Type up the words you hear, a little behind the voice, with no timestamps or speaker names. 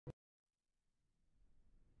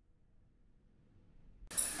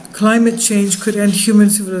climate change could end human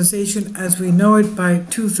civilization as we know it by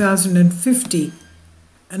 2050,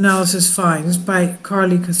 analysis finds by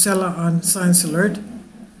Carly Casella on Science Alert.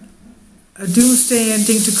 A doomsday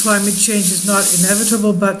ending to climate change is not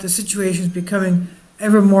inevitable, but the situation is becoming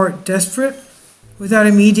ever more desperate. Without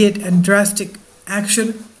immediate and drastic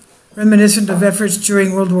action, reminiscent of efforts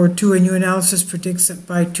during World War II, a new analysis predicts that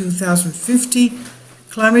by 2050,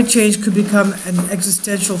 climate change could become an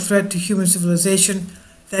existential threat to human civilization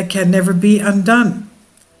that can never be undone.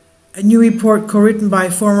 A new report co-written by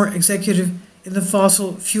a former executive in the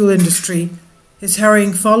fossil fuel industry is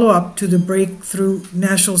harrying follow-up to the Breakthrough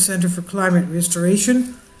National Center for Climate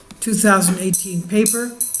Restoration 2018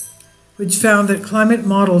 paper, which found that climate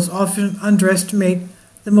models often underestimate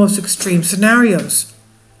the most extreme scenarios.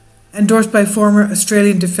 Endorsed by former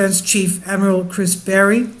Australian Defence Chief Admiral Chris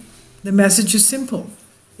Barry, the message is simple.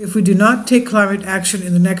 If we do not take climate action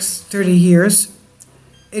in the next 30 years,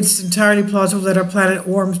 it's entirely plausible that our planet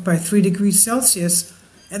warms by 3 degrees Celsius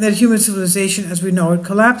and that human civilization as we know it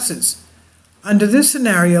collapses. Under this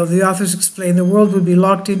scenario, the authors explain the world would be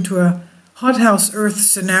locked into a hothouse Earth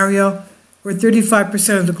scenario where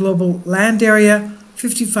 35% of the global land area,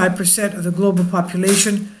 55% of the global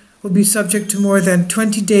population will be subject to more than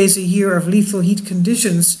 20 days a year of lethal heat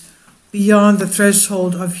conditions beyond the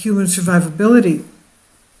threshold of human survivability.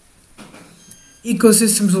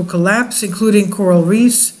 Ecosystems will collapse, including coral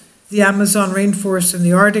reefs, the Amazon rainforest, and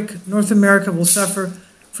the Arctic. North America will suffer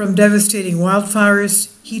from devastating wildfires,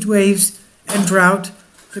 heat waves, and drought.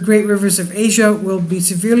 The great rivers of Asia will be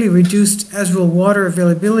severely reduced, as will water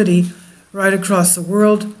availability right across the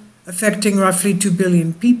world, affecting roughly 2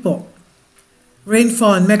 billion people.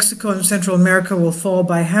 Rainfall in Mexico and Central America will fall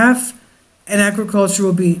by half, and agriculture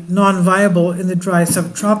will be non-viable in the dry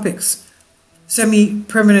subtropics.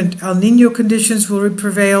 Semi-permanent El Niño conditions will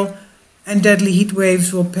prevail, and deadly heat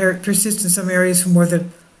waves will persist in some areas for more than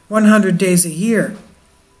 100 days a year.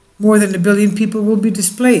 More than 1 billion people will be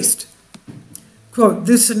displaced. Quote,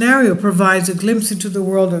 this scenario provides a glimpse into the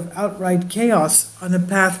world of outright chaos on the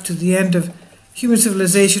path to the end of human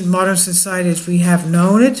civilization, modern society as we have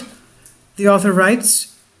known it, the author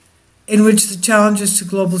writes, in which the challenges to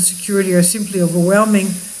global security are simply overwhelming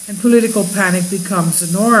and political panic becomes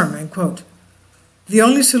the norm, end quote. The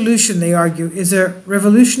only solution, they argue, is a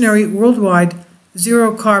revolutionary worldwide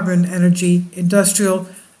zero-carbon energy, industrial,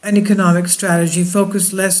 and economic strategy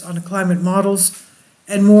focused less on climate models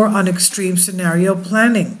and more on extreme scenario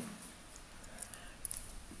planning.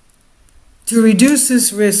 To reduce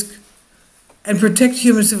this risk and protect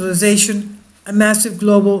human civilization, a massive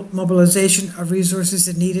global mobilization of resources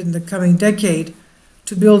is needed in the coming decade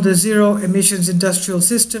to build a zero-emissions industrial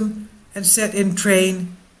system and set in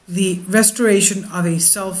train the restoration of a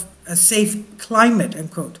safe climate,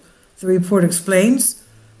 end quote. The report explains,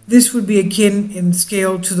 this would be akin in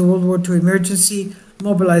scale to the World War II emergency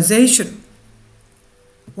mobilization.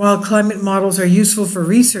 While climate models are useful for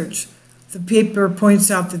research, the paper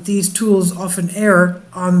points out that these tools often err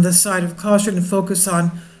on the side of caution and focus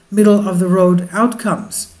on middle-of-the-road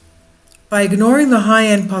outcomes. By ignoring the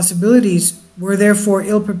high-end possibilities, we're therefore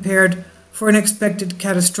ill-prepared for an expected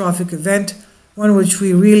catastrophic event, one which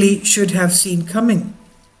we really should have seen coming.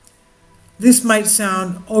 This might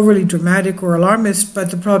sound overly dramatic or alarmist, but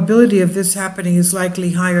the probability of this happening is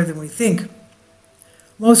likely higher than we think.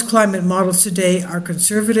 Most climate models today are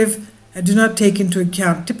conservative and do not take into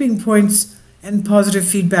account tipping points and positive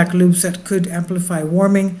feedback loops that could amplify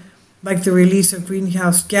warming, like the release of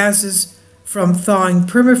greenhouse gases from thawing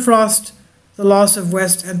permafrost, the loss of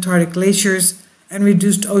West Antarctic glaciers, and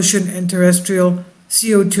reduced ocean and terrestrial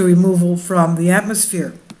CO2 removal from the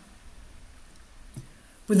atmosphere.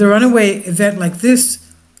 With a runaway event like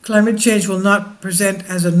this, climate change will not present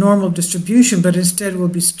as a normal distribution, but instead will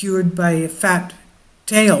be skewered by a fat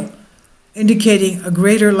tail, indicating a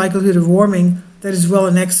greater likelihood of warming that is well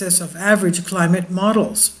in excess of average climate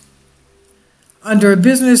models. Under a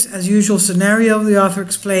business-as-usual scenario, the author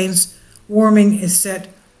explains, warming is set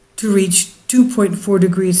to reach 2.4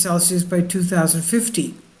 degrees Celsius by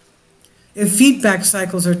 2050. If feedback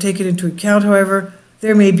cycles are taken into account, however,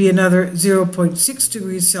 there may be another 0.6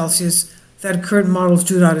 degrees Celsius that current models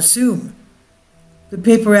do not assume. The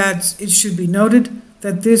paper adds, it should be noted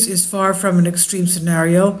that this is far from an extreme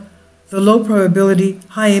scenario. The low probability,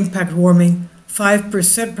 high impact warming,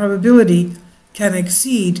 5% probability can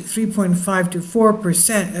exceed 3.5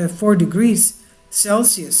 to 4 degrees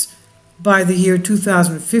Celsius by the year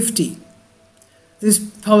 2050. This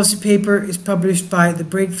policy paper is published by the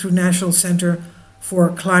Breakthrough National Center for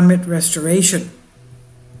Climate Restoration.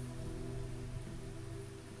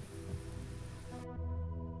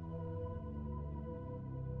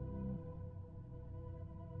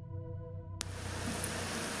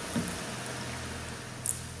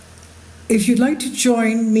 If you'd like to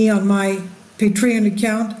join me on my Patreon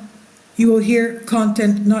account, you will hear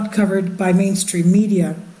content not covered by mainstream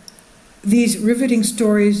media. These riveting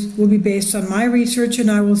stories will be based on my research, and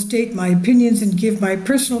I will state my opinions and give my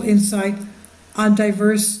personal insight on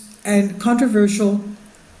diverse and controversial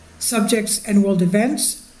subjects and world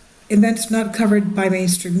events not covered by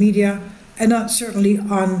mainstream media, and not supported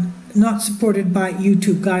by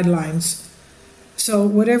YouTube guidelines. So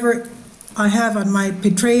whatever I have on my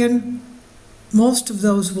Patreon, most of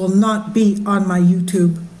those will not be on my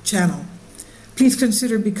YouTube channel. Please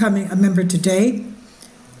consider becoming a member today.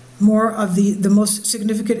 More of the most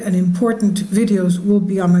significant and important videos will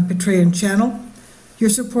be on my Patreon channel. Your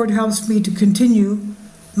support helps me to continue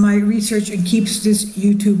my research and keeps this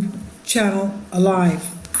YouTube channel alive.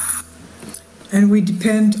 And we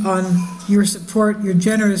depend on your support, your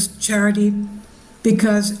generous charity,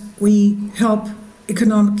 because we help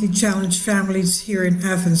economically challenged families here in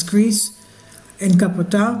Athens, Greece, in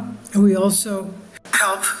Kapota, and we also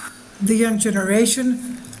help the young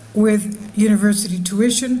generation with university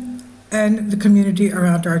tuition and the community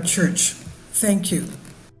around our church. Thank you.